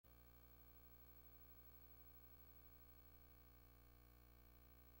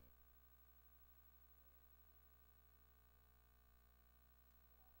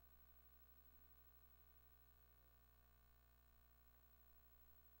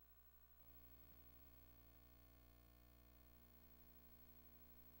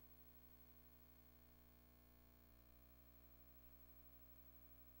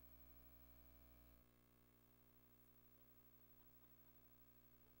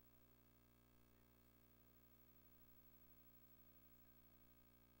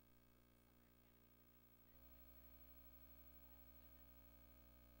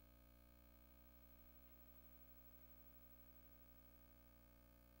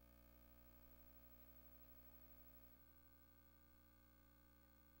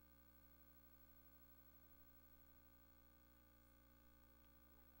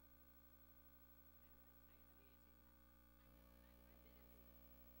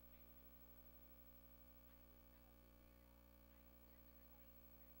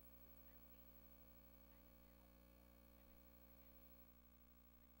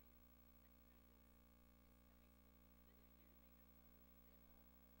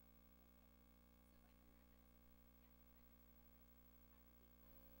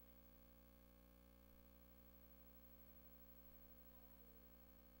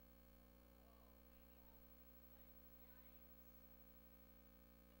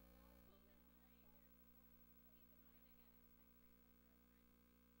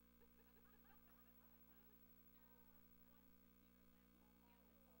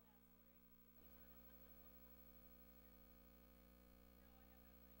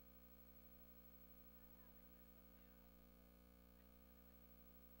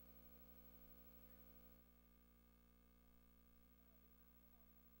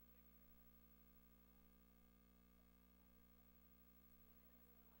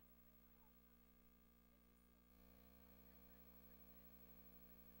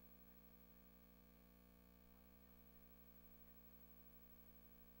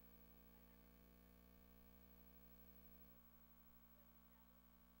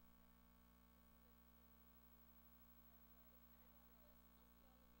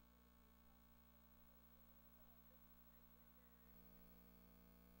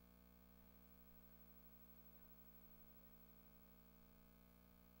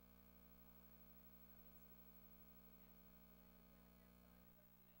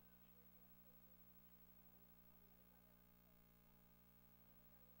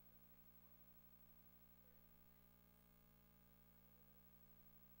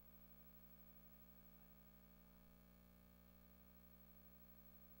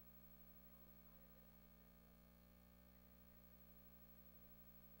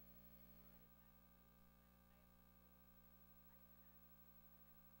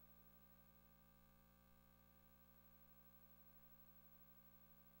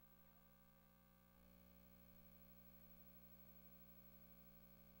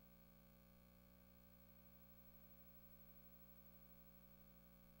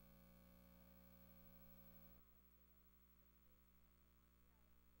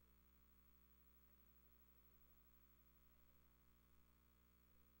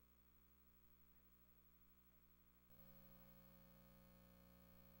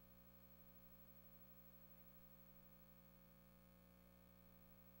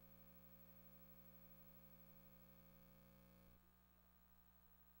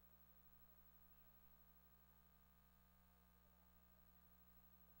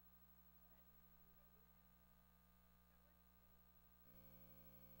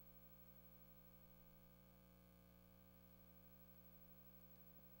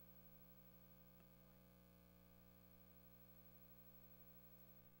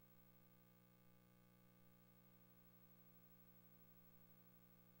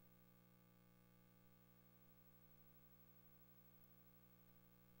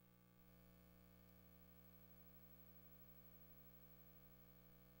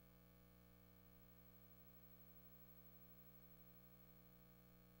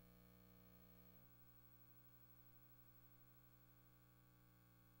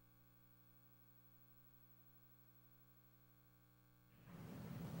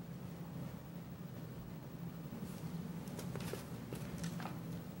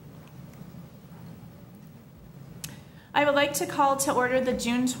I would like to call to order the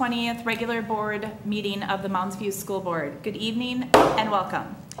June 20th regular board meeting of the Mounds View School Board. Good evening and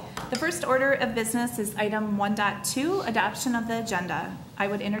welcome. The first order of business is item 1.2, adoption of the agenda. I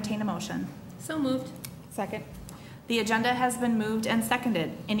would entertain a motion. So moved. Second. The agenda has been moved and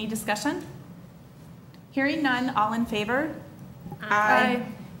seconded. Any discussion? Hearing none, all in favor? Aye.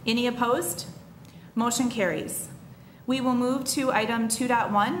 Any opposed? Motion carries. We will move to item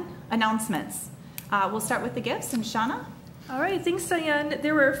 2.1, announcements. We'll start with the gifts, and Shauna? All right, thanks, Diane.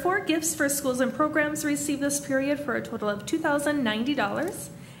 There were 4 gifts for schools and programs received this period for a total of $2,090.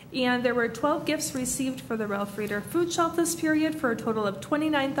 And there were 12 gifts received for the Ralph Reeder Food Shelf this period for a total of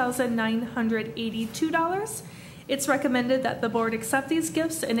 $29,982. It's recommended that the board accept these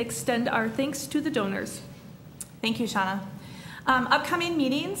gifts and extend our thanks to the donors. Thank you, Shauna. Upcoming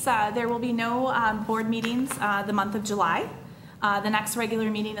meetings, there will be no board meetings the month of July. The next regular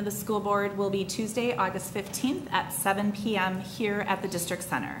meeting of the school board will be Tuesday, August 15th at 7 p.m. here at the District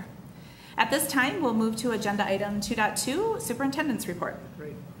Center. At this time, we'll move to agenda item 2.2, Superintendent's Report.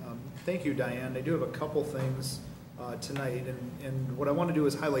 Great. Thank you, Diane. I do have a couple things tonight, and what I want to do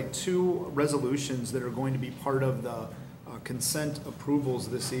is highlight 2 resolutions that are going to be part of the consent approvals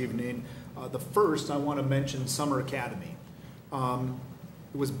this evening. The first, I want to mention Summer Academy.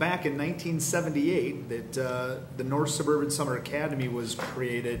 It was back in 1978 that the North Suburban Summer Academy was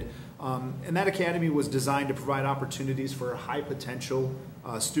created, and that academy was designed to provide opportunities for high potential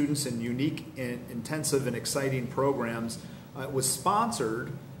students in unique, and intensive, and exciting programs. It was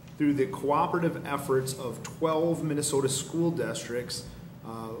sponsored through the cooperative efforts of 12 Minnesota school districts,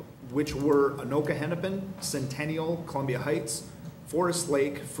 which were Anoka Hennepin, Centennial, Columbia Heights, Forest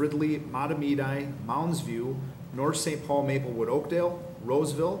Lake, Fridley, Matamidi, Mounds View, North St. Paul, Maplewood, Oakdale,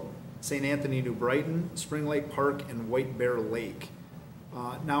 Roseville, St. Anthony, New Brighton, Spring Lake Park, and White Bear Lake.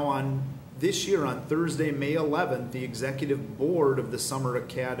 Now on this year, on Thursday, May 11th, the executive board of the Summer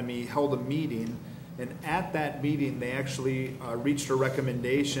Academy held a meeting, and at that meeting they actually reached a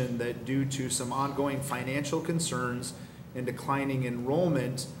recommendation that due to some ongoing financial concerns and declining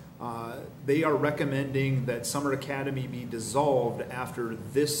enrollment, they are recommending that Summer Academy be dissolved after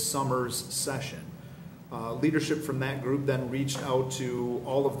this summer's session. Leadership from that group then reached out to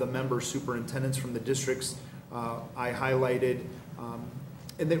all of the member superintendents from the districts I highlighted,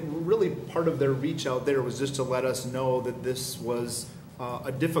 and that really part of their reach out there was just to let us know that this was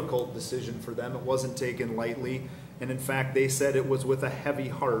a difficult decision for them. It wasn't taken lightly, and in fact they said it was with a heavy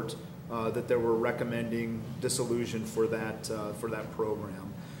heart that they were recommending dissolution for that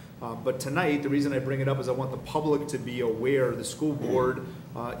program. But tonight, the reason I bring it up is I want the public to be aware the school board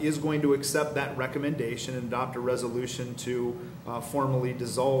is going to accept that recommendation and adopt a resolution to formally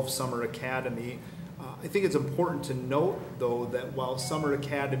dissolve Summer Academy. I think it's important to note, though, that while Summer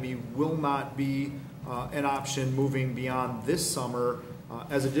Academy will not be an option moving beyond this summer,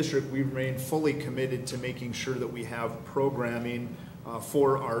 as a district, we remain fully committed to making sure that we have programming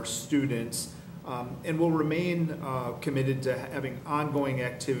for our students. And we'll remain committed to having ongoing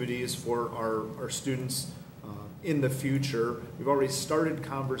activities for our students in the future. We've already started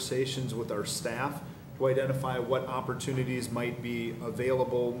conversations with our staff to identify what opportunities might be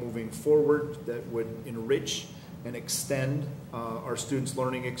available moving forward that would enrich and extend our students'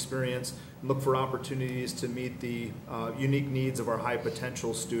 learning experience, and look for opportunities to meet the unique needs of our high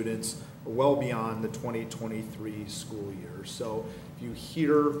potential students well beyond the 2023 school year. So if you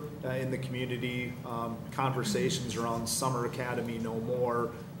hear in the community conversations around Summer Academy no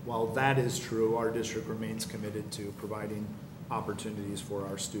more, while that is true, our district remains committed to providing opportunities for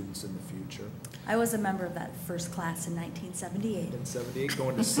our students in the future. I was a member of that first class in 1978. In 78,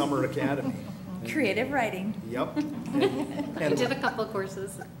 going to Summer Academy. Creative writing. Yep. I did a couple of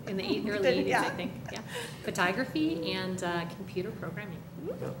courses in the early 80s, Yeah. I think. Yeah, photography and computer programming.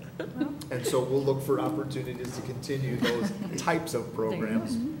 And so we'll look for opportunities to continue those types of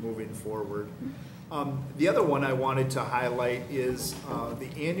programs moving forward. The other one I wanted to highlight is the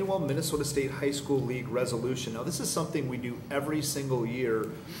annual Minnesota State High School League resolution. Now, this is something we do every single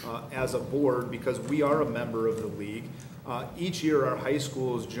year as a board because we are a member of the league. Each year, our high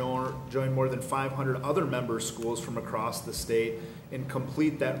schools join more than 500 other member schools from across the state and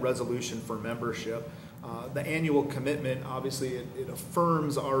complete that resolution for membership. The annual commitment, obviously, it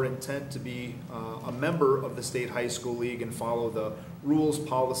affirms our intent to be a member of the State High School League and follow the rules,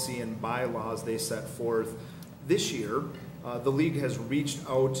 policy, and bylaws they set forth. This year, the league has reached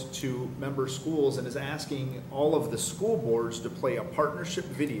out to member schools and is asking all of the school boards to play a partnership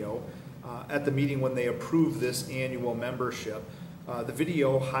video at the meeting when they approve this annual membership. The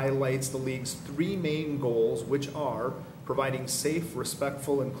video highlights the league's 3 main goals, which are providing safe,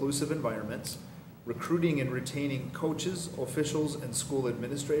 respectful, inclusive environments, recruiting and retaining coaches, officials, and school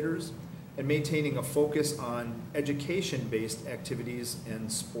administrators, and maintaining a focus on education-based activities and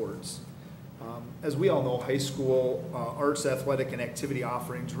sports. As we all know, high school arts, athletic, and activity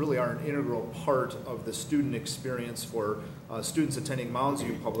offerings really are an integral part of the student experience for students attending Mounds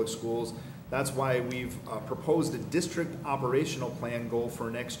View Public Schools. That's why we've proposed a district operational plan goal for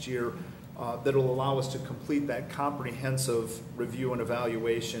next year that will allow us to complete that comprehensive review and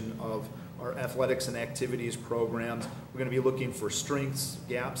evaluation of our athletics and activities programs. We're going to be looking for strengths,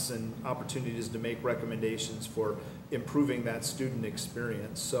 gaps, and opportunities to make recommendations for improving that student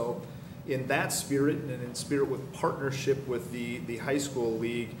experience. So in that spirit, and in spirit with partnership with the high school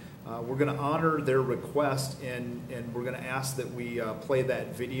league, we're going to honor their request, and we're going to ask that we play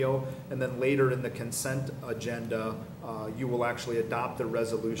that video, and then later in the consent agenda, you will actually adopt the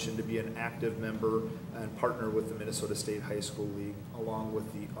resolution to be an active member and partner with the Minnesota State High School League, along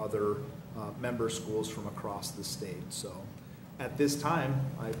with the other member schools from across the state. So at this time,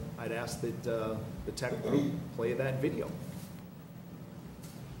 I'd ask that the tech group play that video.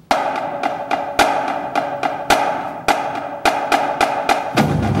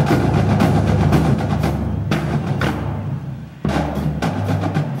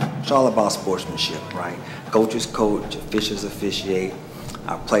 It's all about sportsmanship, right? Coaches coach, officials officiate,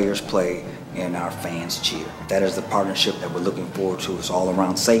 our players play, and our fans cheer. That is the partnership that we're looking forward to. It's all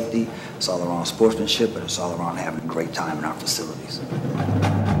around safety, it's all around sportsmanship, but it's all around having a great time in our facilities.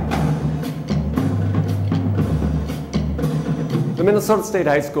 The Minnesota State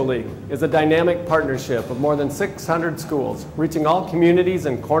High School League is a dynamic partnership of more than 600 schools, reaching all communities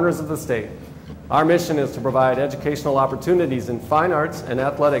and corners of the state. Our mission is to provide educational opportunities in fine arts and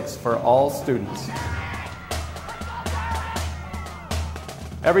athletics for all students.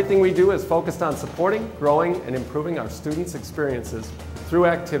 Everything we do is focused on supporting, growing, and improving our students' experiences through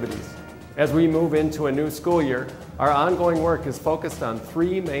activities. As we move into a new school year, our ongoing work is focused on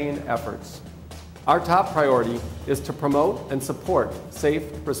three main efforts. Our top priority is to promote and support safe,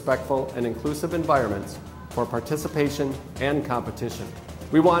 respectful, and inclusive environments for participation and competition.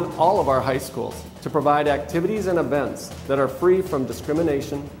 We want all of our high schools to provide activities and events that are free from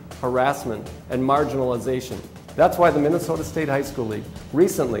discrimination, harassment, and marginalization. That's why the Minnesota State High School League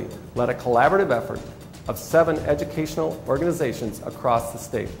recently led a collaborative effort of 7 educational organizations across the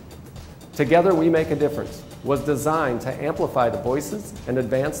state. Together We Make a Difference was designed to amplify the voices and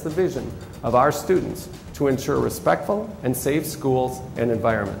advance the vision of our students to ensure respectful and safe schools and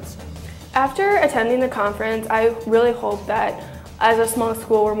environments. After attending the conference, I really hope that as a small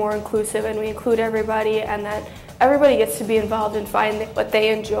school we're more inclusive and we include everybody, and that everybody gets to be involved and find what they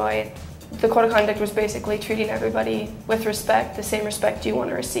enjoy. The code of conduct was basically treating everybody with respect, the same respect you want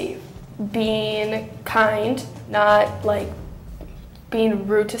to receive. Being kind, not like being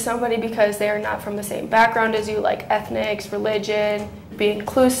rude to somebody because they are not from the same background as you, like ethnics, religion, be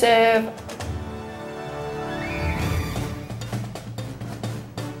inclusive.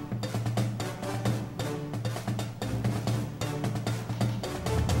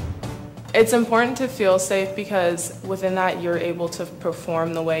 It's important to feel safe because within that you're able to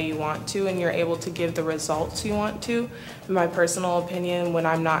perform the way you want to and you're able to give the results you want to. In my personal opinion, when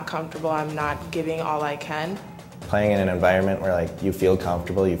I'm not comfortable, I'm not giving all I can. Playing in an environment where you feel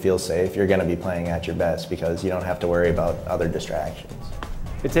comfortable, you feel safe, you're going to be playing at your best because you don't have to worry about other distractions.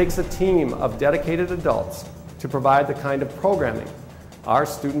 It takes a team of dedicated adults to provide the kind of programming our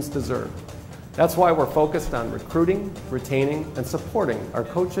students deserve. That's why we're focused on recruiting, retaining, and supporting our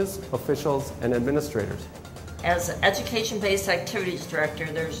coaches, officials, and administrators. As an education-based activities director,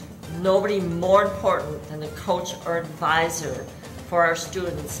 there's nobody more important than the coach or advisor for our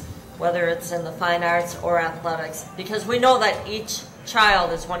students, whether it's in the fine arts or athletics, because we know that each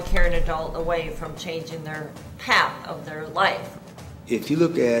child is one caring adult away from changing their path of their life. If you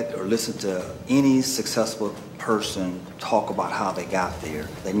look at or listen to any successful person talk about how they got there,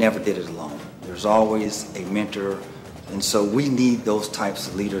 they never did it alone. There's always a mentor, and so we need those types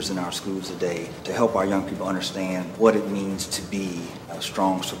of leaders in our schools today to help our young people understand what it means to be a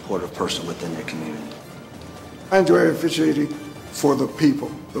strong, supportive person within their community. I enjoy officiating for the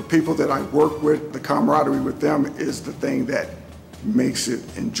people that I work with. The camaraderie with them is the thing that makes it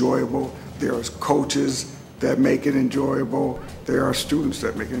enjoyable. There's coaches that make it enjoyable. There are students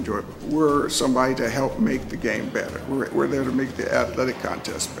that make it enjoyable. We're somebody to help make the game better. We're there to make the athletic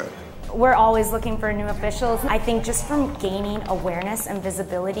contest better. We're always looking for new officials. I think just from gaining awareness and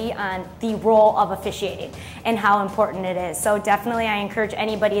visibility on the role of officiating and how important it is. So definitely I encourage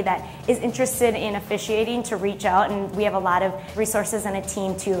anybody that is interested in officiating to reach out, and we have a lot of resources and a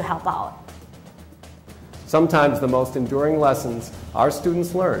team to help out. Sometimes the most enduring lessons our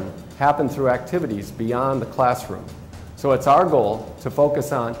students learn happen through activities beyond the classroom. So it's our goal to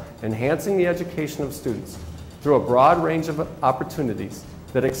focus on enhancing the education of students through a broad range of opportunities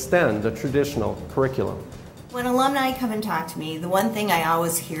that extend the traditional curriculum. When alumni come and talk to me, the one thing I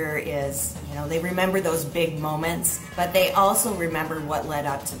always hear is, they remember those big moments, but they also remember what led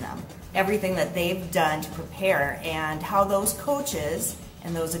up to them. Everything that they've done to prepare and how those coaches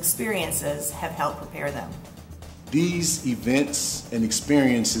and those experiences have helped prepare them. These events and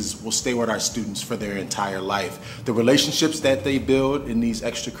experiences will stay with our students for their entire life. The relationships that they build in these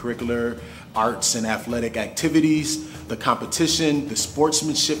extracurricular arts and athletic activities, the competition, the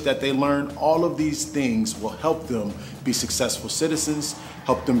sportsmanship that they learn, all of these things will help them be successful citizens,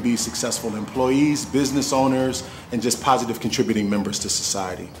 help them be successful employees, business owners, and just positive contributing members to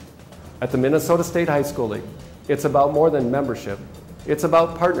society. At the Minnesota State High School League, it's about more than membership, it's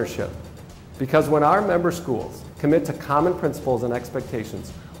about partnership. Because when our member schools commit to common principles and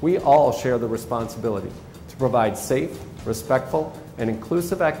expectations, we all share the responsibility to provide safe, respectful, and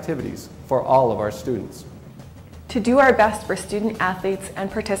inclusive activities for all of our students. To do our best for student athletes and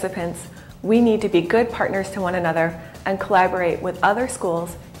participants, we need to be good partners to one another and collaborate with other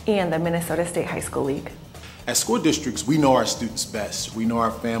schools and the Minnesota State High School League. As school districts, we know our students best. We know our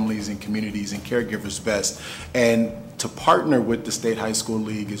families and communities and caregivers best. And to partner with the State High School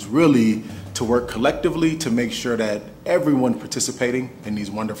League is really to work collectively to make sure that everyone participating in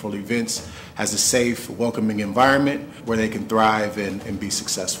these wonderful events has a safe, welcoming environment where they can thrive and be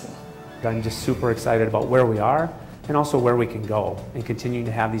successful. I'm just super excited about where we are and also where we can go and continuing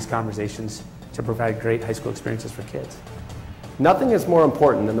to have these conversations to provide great high school experiences for kids. Nothing is more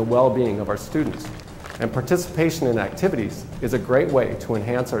important than the well-being of our students, and participation in activities is a great way to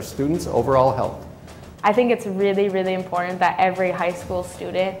enhance our students' overall health. I think it's really, really important that every high school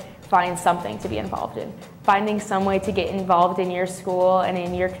student finds something to be involved in. Finding some way to get involved in your school and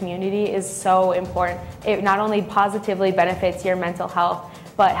in your community is so important. It not only positively benefits your mental health,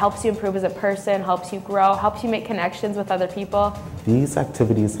 but helps you improve as a person, helps you grow, helps you make connections with other people. These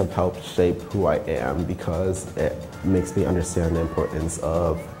activities have helped shape who I am because it makes me understand the importance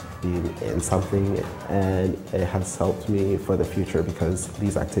of being in something, and it has helped me for the future because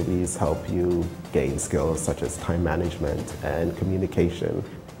these activities help you gain skills such as time management and communication.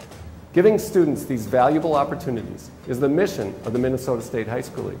 Giving students these valuable opportunities is the mission of the Minnesota State High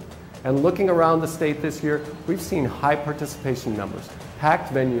School League. And looking around the state this year, we've seen high participation numbers,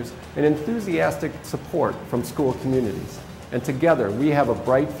 packed venues, and enthusiastic support from school communities. And together, we have a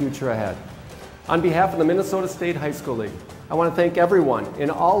bright future ahead. On behalf of the Minnesota State High School League, I want to thank everyone in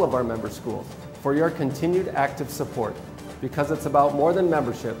all of our member schools for your continued active support, because it's about more than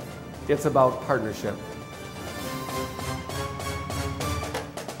membership, it's about partnership.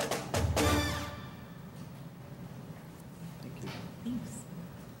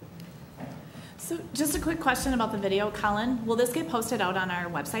 So just a quick question about the video, Colin. Will this get posted out on our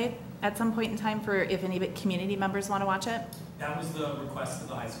website at some point in time for if any community members want to watch it? That was the request of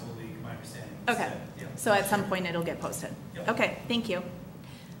the high school league, my understanding. Okay. Yeah. So at some point it'll get posted. Yep. Okay, thank you.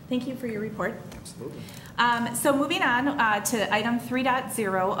 Thank you for your report. Absolutely. So moving on to item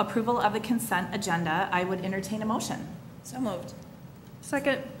 3.0, approval of the consent agenda, I would entertain a motion. So moved.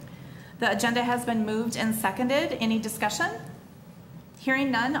 Second. The agenda has been moved and seconded. Any discussion?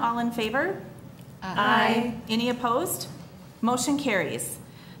 Hearing none, all in favor? Aye. Any opposed? Motion carries.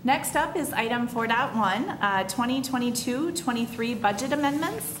 Next up is item 4.1, 2022-23 budget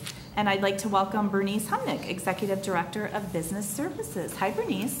amendments. And I'd like to welcome Bernice Humnick, Executive Director of Business Services. Hi,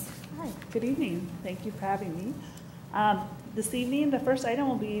 Bernice. Hi, good evening. Thank you for having me. This evening, the first item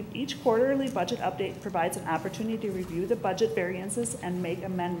will be each quarterly budget update provides an opportunity to review the budget variances and make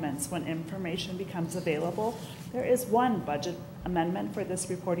amendments when information becomes available. There is one budget amendment for this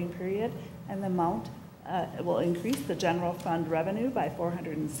reporting period, and the amount will increase the general fund revenue by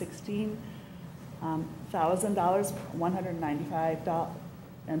 $416,000,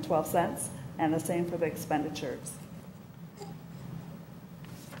 $195.12, and the same for the expenditures.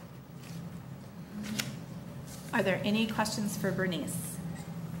 Are there any questions for Bernice?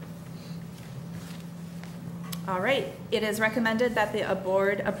 All right, it is recommended that the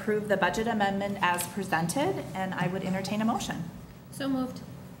board approve the budget amendment as presented, and I would entertain a motion. So moved.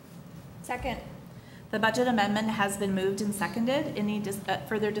 Second. The budget amendment has been moved and seconded. Any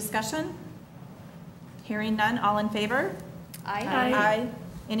further discussion? Hearing none, all in favor? Aye. Aye.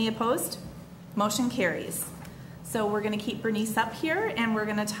 Any opposed? Motion carries. So we're going to keep Bernice up here, and we're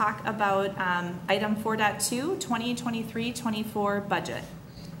going to talk about item 4.2, 2023-24 budget.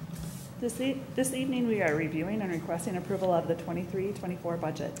 This evening we are reviewing and requesting approval of the 23-24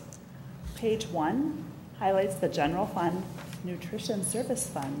 budget. Page 1 highlights the general fund Nutrition Service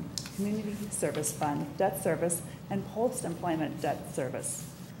Fund, Community Service Fund, Debt Service, and Post-Employment Debt Service.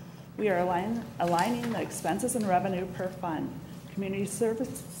 We are aligning the expenses and revenue per fund. Community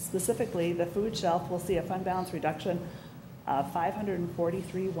service, specifically the food shelf, will see a fund balance reduction of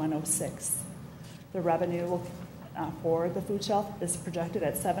 $543,106. The revenue for the food shelf is projected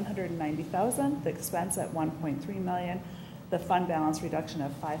at $790,000, the expense at $1.3 million, the fund balance reduction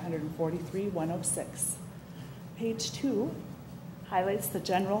of $543,106. Page 2 highlights the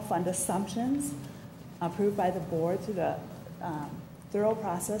general fund assumptions approved by the board through the thorough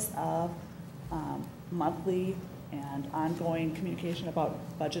process of monthly and ongoing communication about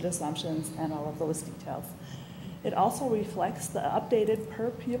budget assumptions and all of those details. It also reflects the updated per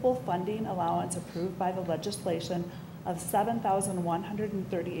pupil funding allowance approved by the legislation of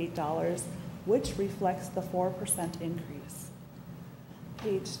 $7,138, which reflects the 4% increase.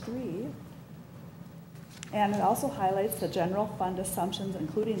 Page 3, and it also highlights the general fund assumptions,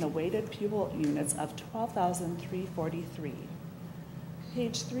 including the weighted pupil units of 12,343.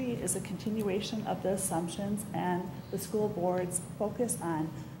 Page 3 is a continuation of the assumptions and the school board's focus on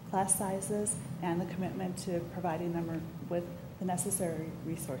class sizes and the commitment to providing them with the necessary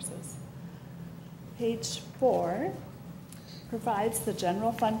resources. Page 4 provides the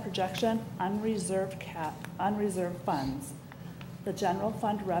general fund projection unreserved funds. The general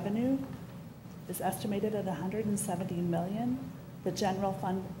fund revenue is estimated at $170 million. The general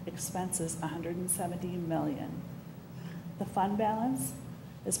fund expenses $170 million. The fund balance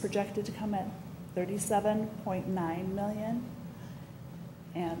is projected to come at $37.9 million,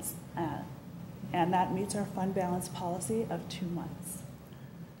 and that meets our fund balance policy of 2 months.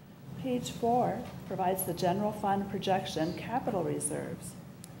 Page 4 provides the general fund projection capital reserves.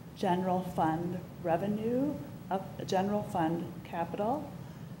 General fund revenue of general fund capital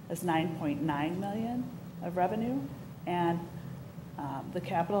is $9.9 million of revenue, and the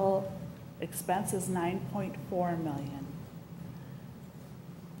capital expense is $9.4 million.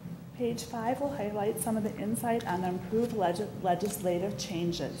 Page 5 will highlight some of the insight on the improved legislative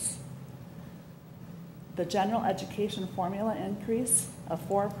changes. The general education formula increase of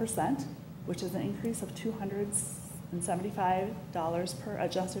 4%, which is an increase of $275 per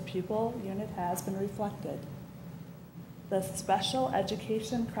adjusted pupil unit, has been reflected. The special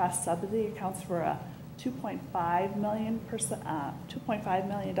education cross-subsidy accounts for a $2.5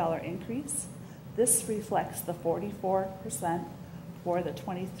 million increase. This reflects the 44% for the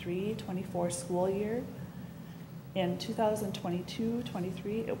 23-24 school year. In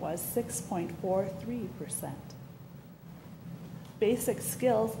 2022-23, it was 6.43%. Basic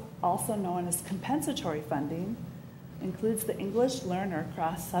skills, also known as compensatory funding, includes the English learner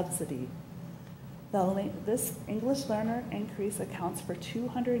cross-subsidy. This English learner increase accounts for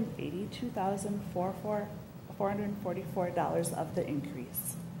 $282,444 of the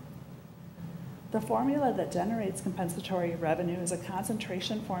increase. The formula that generates compensatory revenue is a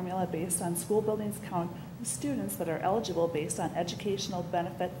concentration formula based on school buildings count of students that are eligible based on educational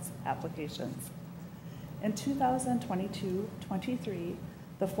benefits applications. In 2022-23,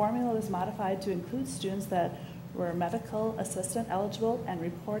 the formula was modified to include students that were medical assistant eligible and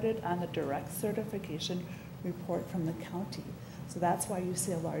reported on the direct certification report from the county. So that's why you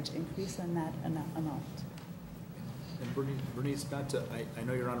see a large increase in that amount. And Bernice, I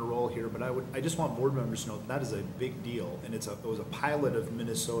know you're on a roll here, but I just want board members to know that is a big deal, and it was a pilot of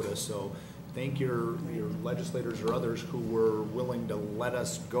Minnesota. So thank your legislators or others who were willing to let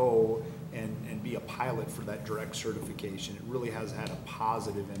us go and be a pilot for that direct certification. It really has had a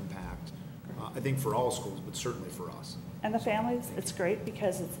positive impact, I think, for all schools, but certainly for us. And the families, it's great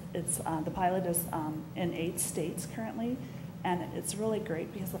because it's the pilot is in 8 states currently, and it's really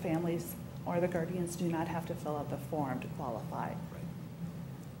great because the families or the guardians do not have to fill out the form to qualify.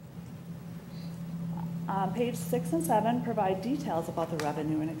 Right. Page 6 and 7 provide details about the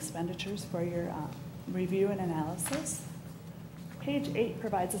revenue and expenditures for your review and analysis. Page 8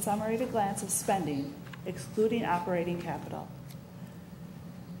 provides a summary at a glance of spending, excluding operating capital.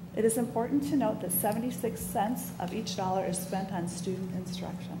 It is important to note that 76 cents of each dollar is spent on student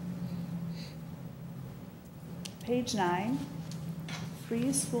instruction. Page 9,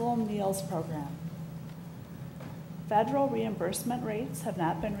 free school meals program. Federal reimbursement rates have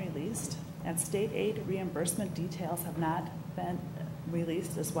not been released, and state aid reimbursement details have not been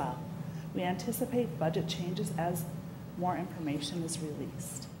released as well. We anticipate budget changes as more information is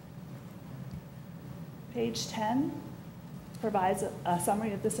released. Page 10 provides a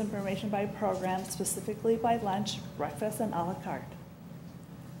summary of this information by program, specifically by lunch, breakfast, and a la carte.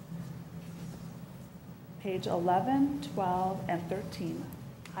 Page 11, 12, and 13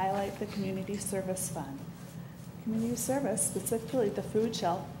 highlight the Community Service Fund. Community service, specifically the food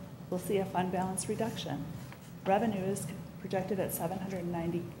shelf, will see a fund balance reduction. Revenue is projected at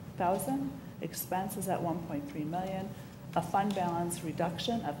 $790,000, expense is at $1.3 million, a fund balance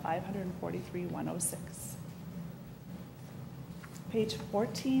reduction of $543,106. Page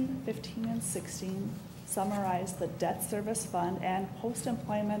 14, 15, and 16 summarize the debt service fund and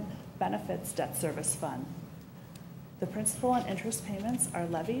post-employment benefits debt service fund. The principal and interest payments are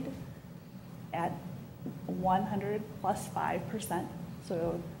levied at 100 plus 5%,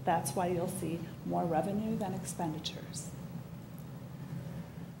 so that's why you'll see more revenue than expenditures.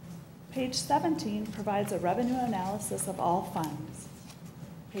 Page 17 provides a revenue analysis of all funds.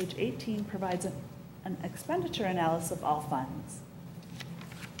 Page 18 provides an expenditure analysis of all funds.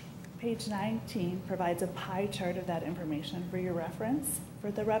 Page 19 provides a pie chart of that information for your reference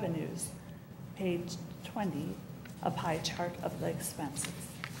for the revenues. Page 20, a pie chart of the expenses.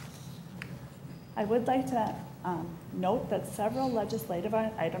 I would like to note that several legislative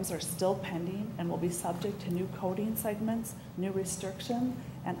items are still pending and will be subject to new coding segments, new restrictions,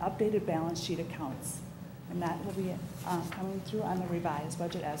 and updated balance sheet accounts. And that will be coming through on the revised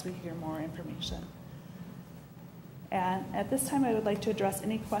budget as we hear more information. And at this time, I would like to address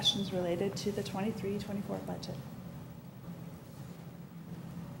any questions related to the 23-24 budget.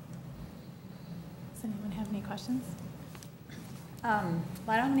 Does anyone have any questions? Well,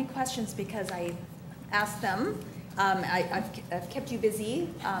 I don't have any questions because I asked them. I've kept you busy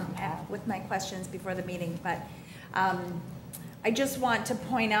with my questions before the meeting, but I just want to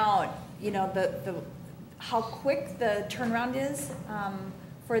point out, you know, how quick the turnaround is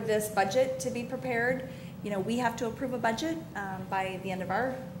for this budget to be prepared. You know, we have to approve a budget by the end of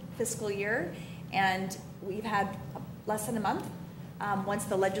our fiscal year, and we've had less than a month once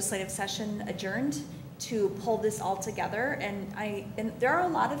the legislative session adjourned to pull this all together. And there are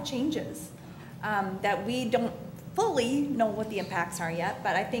a lot of changes that we don't fully know what the impacts are yet,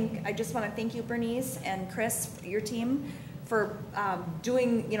 but I just want to thank you, Bernice and Chris, your team, for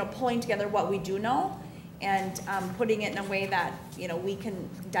pulling together what we do know and putting it in a way that, you know, we can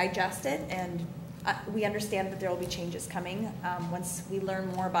digest it, and we understand that there will be changes coming once we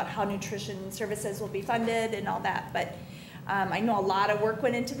learn more about how nutrition services will be funded and all that. But I know a lot of work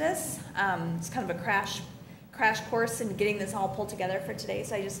went into this. It's kind of a crash course in getting this all pulled together for today.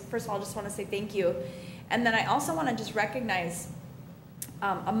 So first of all, just want to say thank you. And then I also want to just recognize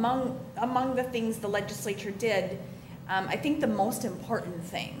among the things the legislature did, I think the most important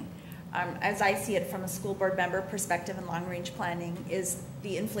thing, as I see it from a school board member perspective and long-range planning, is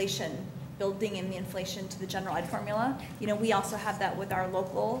the inflation, building in the inflation to the general ed formula. You know, we also have that with our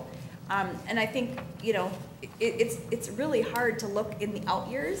local. And I think, you know, it's really hard to look in the out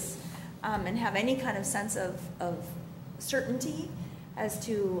years and have any kind of sense of certainty as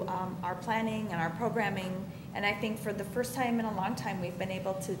to our planning and our programming. And I think for the first time in a long time, we've been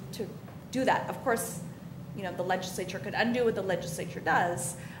able to do that. Of course, you know, the legislature could undo what the legislature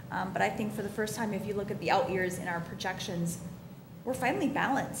does, but I think for the first time, if you look at the out years in our projections, we're finally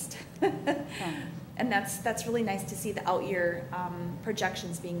balanced. And that's really nice to see the out year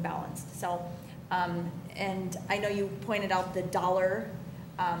projections being balanced. So, and I know you pointed out the dollar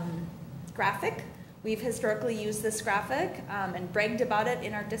graphic. We've historically used this graphic and bragged about it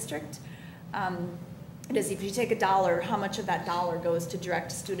in our district. It is, if you take $1, how much of that dollar goes to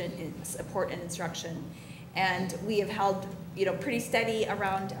direct student support and instruction? And we have held, you know, pretty steady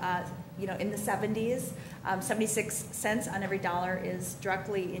around, you know, in the 70s. 76 cents on every dollar is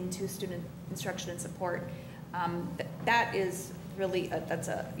directly into student instruction and support. That is really that's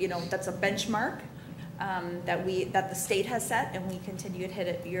a benchmark that the state has set, and we continue to hit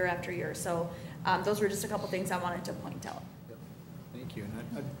it year after year. So those were just a couple things I wanted to point out. Yep. Thank you.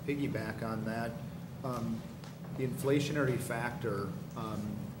 And I'd piggyback on that. The inflationary factor,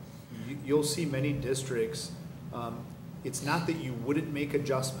 you'll see many districts, it's not that you wouldn't make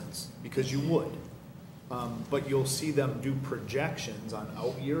adjustments, because you would, but you'll see them do projections on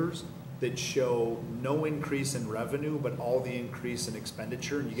out years that show no increase in revenue, but all the increase in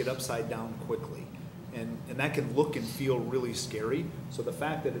expenditure, and you get upside down quickly. And that can look and feel really scary. So the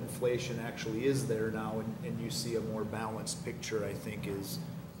fact that inflation actually is there now, and you see a more balanced picture, I think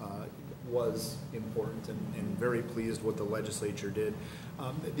was important, and very pleased what the legislature did.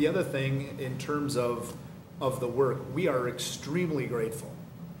 The other thing, in terms of the work, we are extremely grateful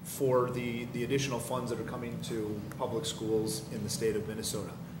for the additional funds that are coming to public schools in the state of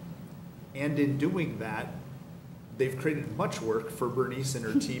Minnesota. And in doing that, they've created much work for Bernice and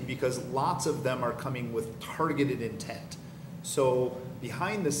her team, because lots of them are coming with targeted intent. So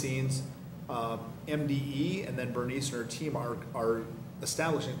behind the scenes, MDE and then Bernice and her team are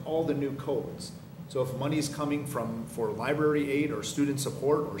establishing all the new codes. So if money's coming for library aid or student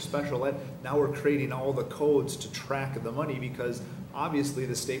support or special ed, now we're creating all the codes to track the money, because obviously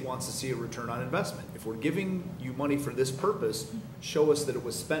the state wants to see a return on investment. If we're giving you money for this purpose, show us that it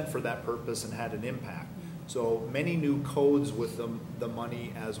was spent for that purpose and had an impact. So many new codes with the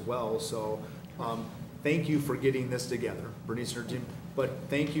money as well. So thank you for getting this together, Bernice and her team. But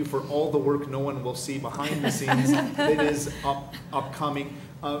thank you for all the work no one will see behind the scenes that is upcoming.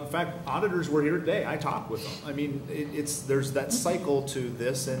 In fact, auditors were here today. I talked with them. I mean, there's that cycle to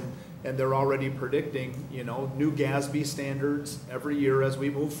this, and they're already predicting, you know, new GASB standards every year as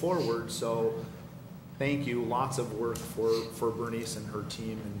we move forward. So thank you. Lots of work for Bernice and her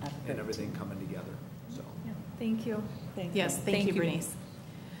team and everything coming together. So yeah, thank you. Yes, thank you, Bernice.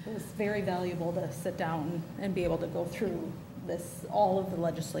 It was very valuable to sit down and be able to go through all of the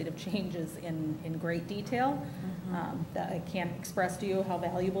legislative changes in great detail. That I can't express to you how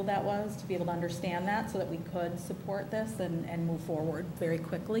valuable that was to be able to understand that, so that we could support this and move forward very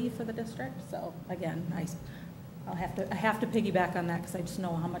quickly for the district. So again, I have to piggyback on that, because I just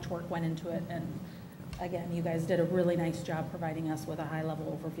know how much work went into it. And again, you guys did a really nice job providing us with a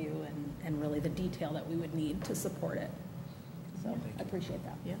high-level overview and really the detail that we would need to support it. So I appreciate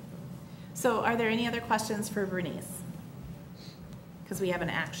that. Yeah. So are there any other questions for Bernice? Because we have an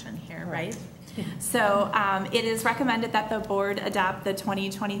action here, right? So it is recommended that the board adopt the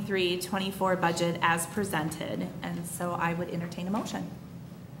 2023-24 budget as presented. And so I would entertain a motion.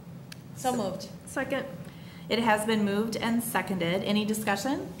 So moved. Second. It has been moved and seconded. Any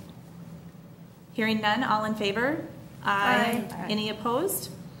discussion? Hearing none, all in favor? Aye. Any opposed?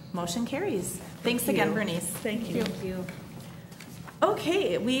 Motion carries. Thanks again, Bernice. Thank you. Thank you.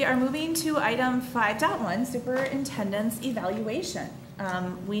 Okay, we are moving to item 5.1, superintendent's evaluation.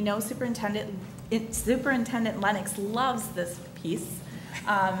 We know Superintendent Lennox loves this piece,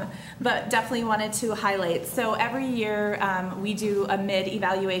 but definitely wanted to highlight. So every year we do a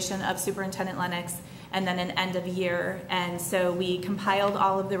mid-evaluation of Superintendent Lennox and then an end of year. And so we compiled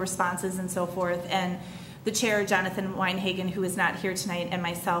all of the responses and so forth. And the chair, Jonathan Weinhagen, who is not here tonight, and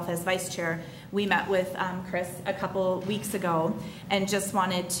myself as vice chair, we met with Chris a couple weeks ago and just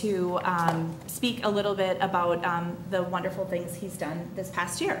wanted to speak a little bit about the wonderful things he's done this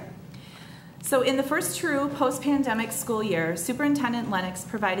past year. So in the first true post-pandemic school year, Superintendent Lennox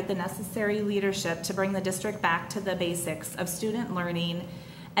provided the necessary leadership to bring the district back to the basics of student learning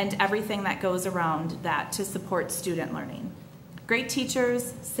and everything that goes around that to support student learning. Great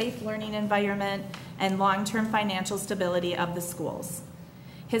teachers, safe learning environment, and long-term financial stability of the schools.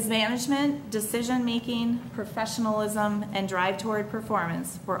 His management, decision-making, professionalism, and drive toward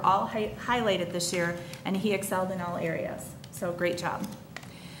performance were all highlighted this year, and he excelled in all areas. So great job.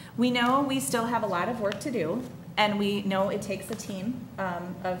 We know we still have a lot of work to do, and we know it takes a team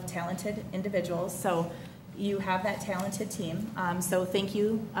of talented individuals. So you have that talented team. So thank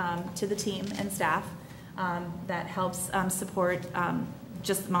you to the team and staff that helps support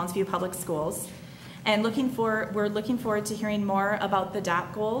just Mounds View Public Schools. And we're looking forward to hearing more about the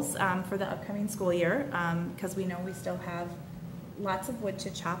DOT goals for the upcoming school year, because we know we still have lots of wood to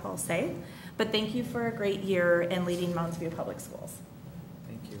chop, I'll say. But thank you for a great year in leading Mounds View Public Schools.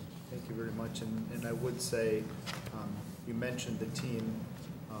 Thank you. Thank you very much. And I would say, you mentioned the team.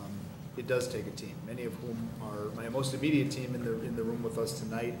 It does take a team, many of whom are my most immediate team in the room with us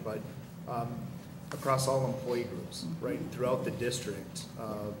tonight, but across all employee groups, right, throughout the district.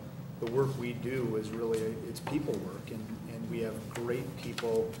 The work we do is really, it's people work, and we have great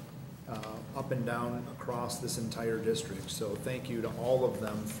people up and down across this entire district. So thank you to all of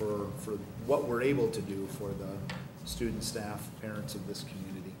them for what we're able to do for the student, staff, parents of this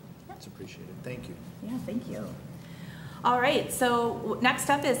community. It's appreciated. Thank you. Yeah, thank you. All right, so next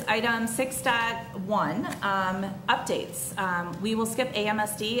up is item 6.1, updates. We will skip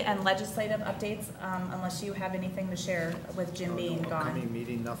AMSD and legislative updates unless you have anything to share with Jim being gone. Upcoming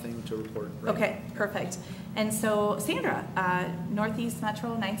meeting, nothing to report. Right okay, now. Perfect. And so Sandra, Northeast Metro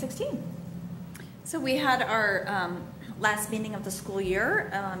 916. So we had our last meeting of the school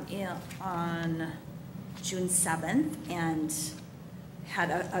year on June 7th and had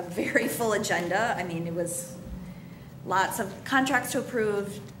a very full agenda. I mean, it was lots of contracts to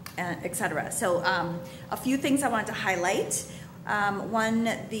approve, et cetera. So a few things I wanted to highlight. One,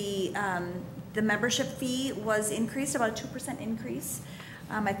 the membership fee was increased, about a 2% increase.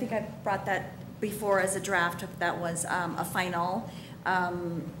 I think I brought that before as a draft. That was a final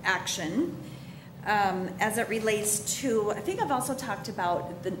action. As it relates to, I think I've also talked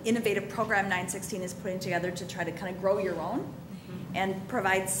about the innovative program 916 is putting together to try to kind of grow your own and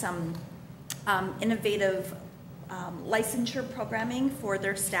provide some innovative licensure programming for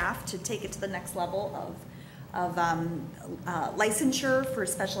their staff to take it to the next level of licensure for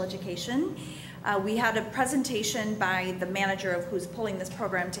special education. We had a presentation by the manager of who's pulling this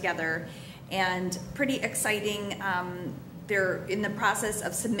program together, and pretty exciting. They're in the process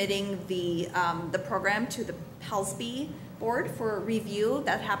of submitting the program to the PELSB board for review.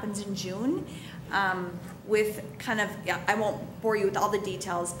 That happens in June. With kind of, I won't bore you with all the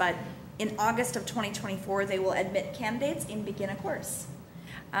details, but in August of 2024, they will admit candidates and begin a course.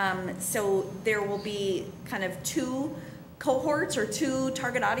 So there will be kind of 2 cohorts or 2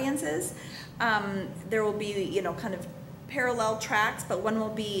 target audiences. There will be, kind of parallel tracks, but one will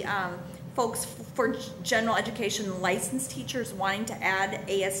be folks for general education licensed teachers wanting to add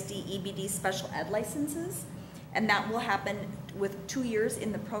ASD, EBD special ed licenses, and that will happen with 2 years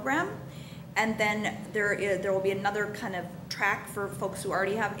in the program. And then there will be another kind of track for folks who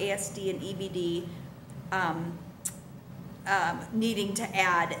already have ASD and EBD needing to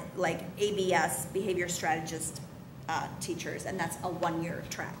add like ABS, behavior strategist teachers, and that's a 1-year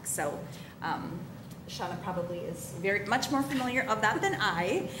track. So Shauna probably is very much more familiar of that than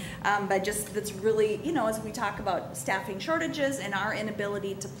I, but just that's really, as we talk about staffing shortages and our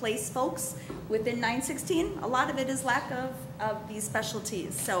inability to place folks within 916, a lot of it is lack of these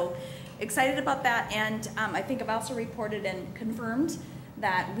specialties. So excited about that, and I think I've also reported and confirmed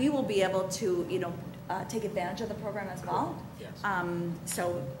that we will be able to, take advantage of the program as well. Yes.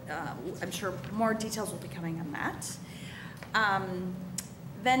 So I'm sure more details will be coming on that.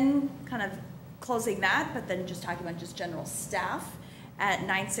 Then kind of closing that, but then just talking about just general staff at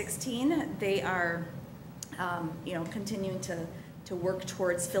 916, they are, continuing to work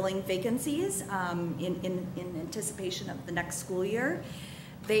towards filling vacancies in anticipation of the next school year.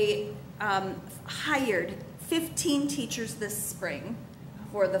 They hired 15 teachers this spring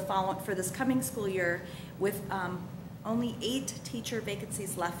for this coming school year, with only 8 teacher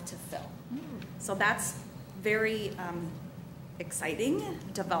vacancies left to fill. So that's very exciting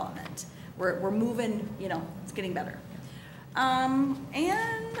development. We're moving, it's getting better. And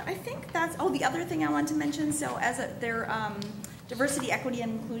I think that's, the other thing I want to mention, so as their diversity, equity,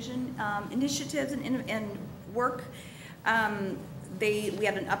 and inclusion initiatives and work, we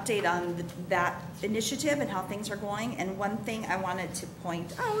had an update on that initiative and how things are going, and one thing I wanted to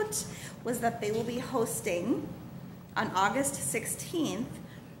point out was that they will be hosting on August 16th,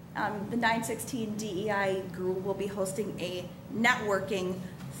 the 916 DEI group will be hosting a networking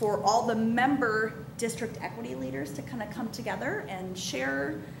for all the member district equity leaders to kind of come together and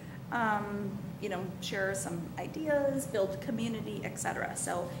share, share some ideas, build community, etc.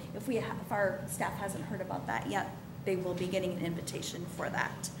 So if our staff hasn't heard about that yet, they will be getting an invitation for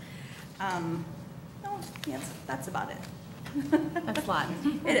that. Yes, that's about it. That's a lot.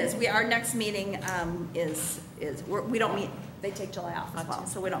 It is. Our next meeting we don't meet. They take July off as well,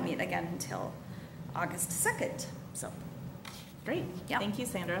 so we don't meet again until August 2nd. So great. Yeah. Thank you,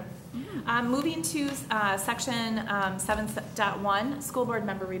 Sandra. Moving to section 7.1, school board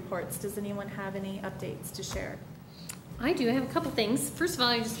member reports. Does anyone have any updates to share? I do. I have a couple things. First of all,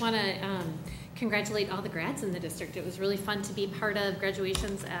 I just want to congratulate all the grads in the district. It was really fun to be part of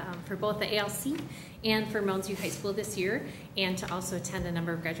graduations for both the ALC and for Mounds High School this year, and to also attend a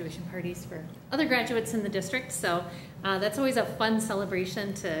number of graduation parties for other graduates in the district. So that's always a fun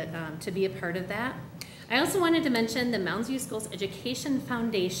celebration to be a part of that. I also wanted to mention the Mounds View Schools Education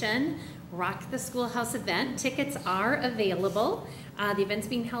Foundation Rock the Schoolhouse event. Tickets are available. The event's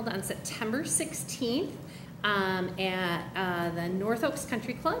being held on September 16th. At the North Oaks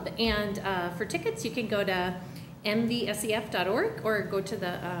Country Club, and for tickets you can go to mvsef.org or go to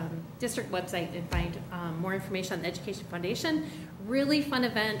the district website and find more information on the Education Foundation. Really fun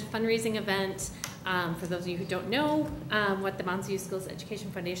event, fundraising event. For those of you who don't know what the Mounds View Schools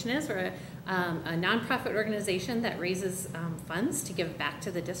Education Foundation is, we're a nonprofit organization that raises funds to give back to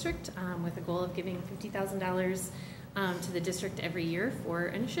the district with a goal of giving $50,000 to the district every year for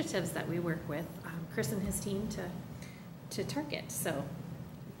initiatives that we work with Chris and his team to target. So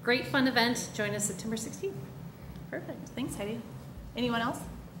great fun event. Join us September 16th. Perfect. Thanks, Heidi. Anyone else?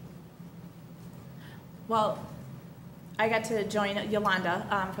 Well, I got to join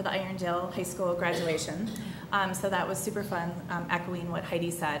Yolanda for the Irondale High School graduation. So that was super fun, echoing what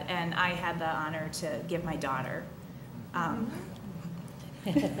Heidi said. And I had the honor to give my daughter.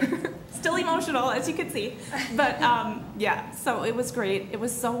 Still emotional, as you can see, but yeah, so it was great. It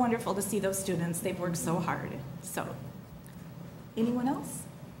was so wonderful to see those students. They've worked so hard. So anyone else?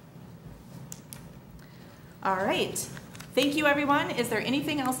 All right, thank you, everyone. Is there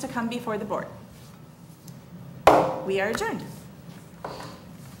anything else to come before the board? We are adjourned.